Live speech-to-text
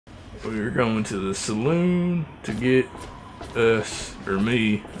We were going to the saloon to get us, or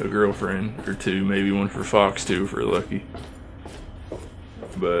me, a girlfriend, or two, maybe one for Fox too if we're lucky.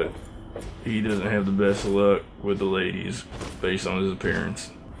 But he doesn't have the best of luck with the ladies based on his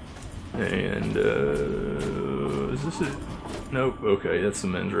appearance. And, is this it? Nope, okay, that's the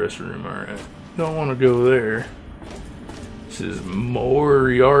men's restroom, alright. Don't want to go there. This is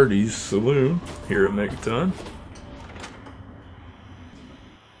Moriarty's Saloon here at Megaton.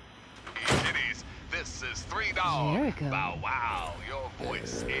 This is $3. Jericho. Bow wow, your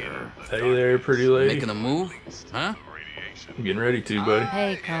voice in the Hey there, pretty lady. Making a move? Huh? I'm getting ready to, buddy.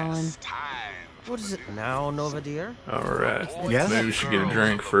 Hey, Colin. What is it now, Nova dear? Alright. Yes? Maybe we should get a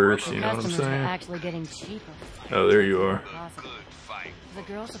drink first, you know what I'm Customers are saying? actually getting cheaper. Oh, there you are. The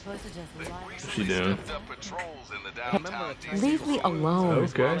girl's supposed to just lie. What's she doing? Leave me alone.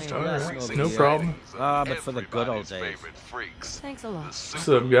 Okay, alright. No problem. But for the good old days. Thanks a lot. What's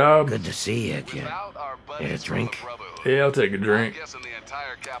up, Gob? Good to see you again. Yeah, a drink? Yeah, I'll take a drink.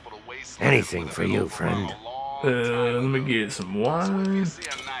 Anything for you, friend. Let me get some wine.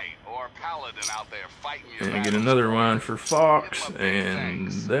 And get another wine for Fox.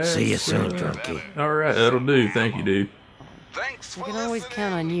 And that's... See you soon, drunkie. Alright, that'll do. Thank you, dude. I can always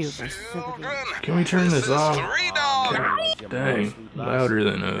count on you for sympathy. Can we turn this off? Dang, louder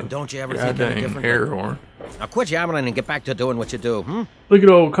than a Don't you ever think any goddamn different? air horn. Now quit yabbering and get back to doing what you do, Look at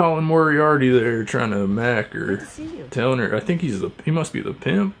old Colin Moriarty there trying to mac her, Good to see you. telling her. I think he must be the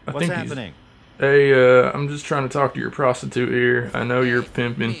pimp. I What's think happening? Hey, I'm just trying to talk to your prostitute here. I know you're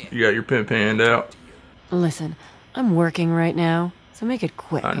pimping. You got your pimp hand out. Listen, I'm working right now, so make it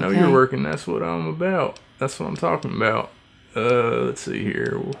quick. I know okay? you're working. That's what I'm about. That's what I'm talking about. Let's see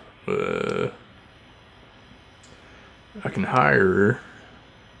here. I can hire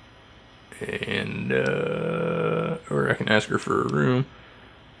her, and or I can ask her for a room.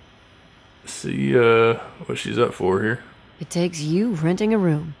 See what she's up for here. It takes you renting a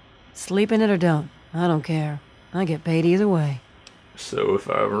room. Sleep in it or don't. I don't care. I get paid either way. So if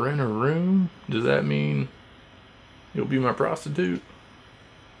I rent a room, does that mean you'll be my prostitute?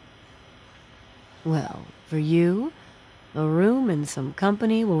 Well, for you, a room and some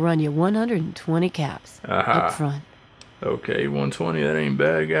company will run you 120 caps. Aha. Up front. Okay, 120, that ain't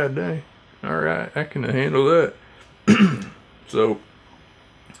bad, goddamn. Alright, I can handle that. So,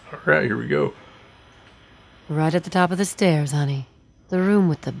 alright, here we go. Right at the top of the stairs, honey. The room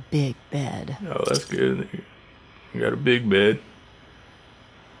with the big bed. Oh, that's good. You got a big bed.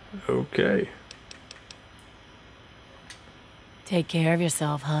 Okay. Take care of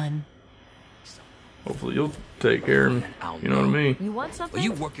yourself, hun. Hopefully you'll take care of me. You know what I mean? You want something? Are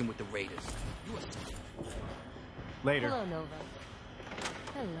you working with the Raiders? Later. Hello, Nova.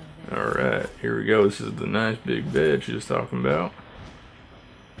 Hello there. Alright, here we go. This is the nice big bed she was talking about.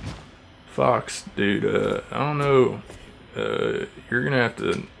 Fox, dude, I don't know. You're gonna have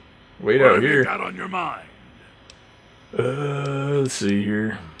to wait out here. What have you got on your mind? Let's see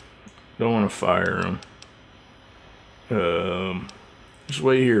here. Don't want to fire him. Just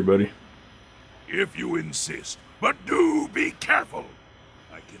wait here, buddy. If you insist, but do be careful.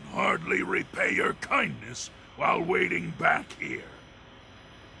 I can hardly repay your kindness while waiting back here.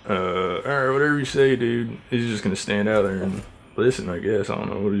 Alright, whatever you say, dude. He's just gonna stand out there and listen, I guess. I don't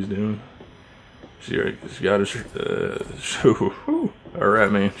know what he's doing. She's got her,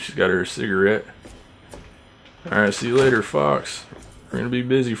 alright, man. She's got her cigarette. Alright, see you later, Fox. We're gonna be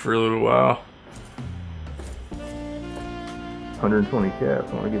busy for a little while. 120 caps.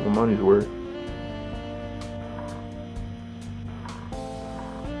 I wanna get my money's worth.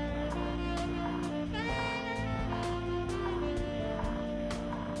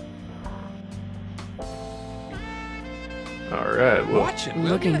 Alright, well, Watch it, will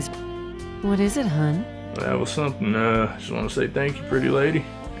Looking. ya? What is it, hun? that was something. Just want to say thank you, pretty lady.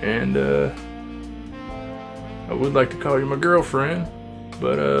 And, I would like to call you my girlfriend,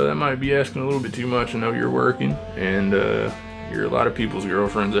 but, that might be asking a little bit too much. I know you're working, and, you're a lot of people's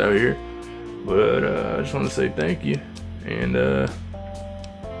girlfriends out here. But, I just want to say thank you. And, I'm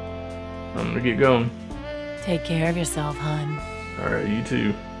gonna get going. Take care of yourself, hun. Alright, you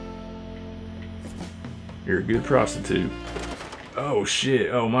too. You're a good prostitute. Oh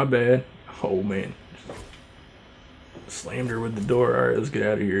shit, oh my bad. Oh man. Slammed her with the door. Alright, let's get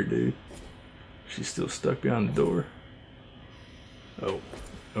out of here, dude. She's still stuck behind the door. Oh,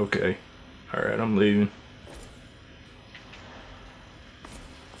 okay. Alright, I'm leaving.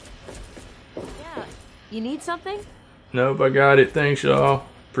 Yeah. You need something? Nope, I got it. Thanks, y'all.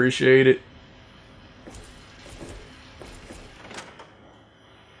 Appreciate it.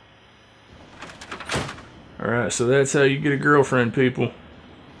 Alright, so that's how you get a girlfriend, people.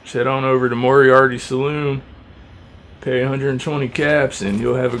 Just head on over to Moriarty Saloon, pay 120 caps, and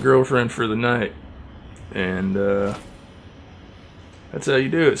you'll have a girlfriend for the night. And that's how you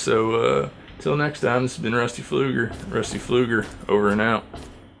do it. So till next time, this has been Rusty Pfluger. Rusty Pfluger, over and out.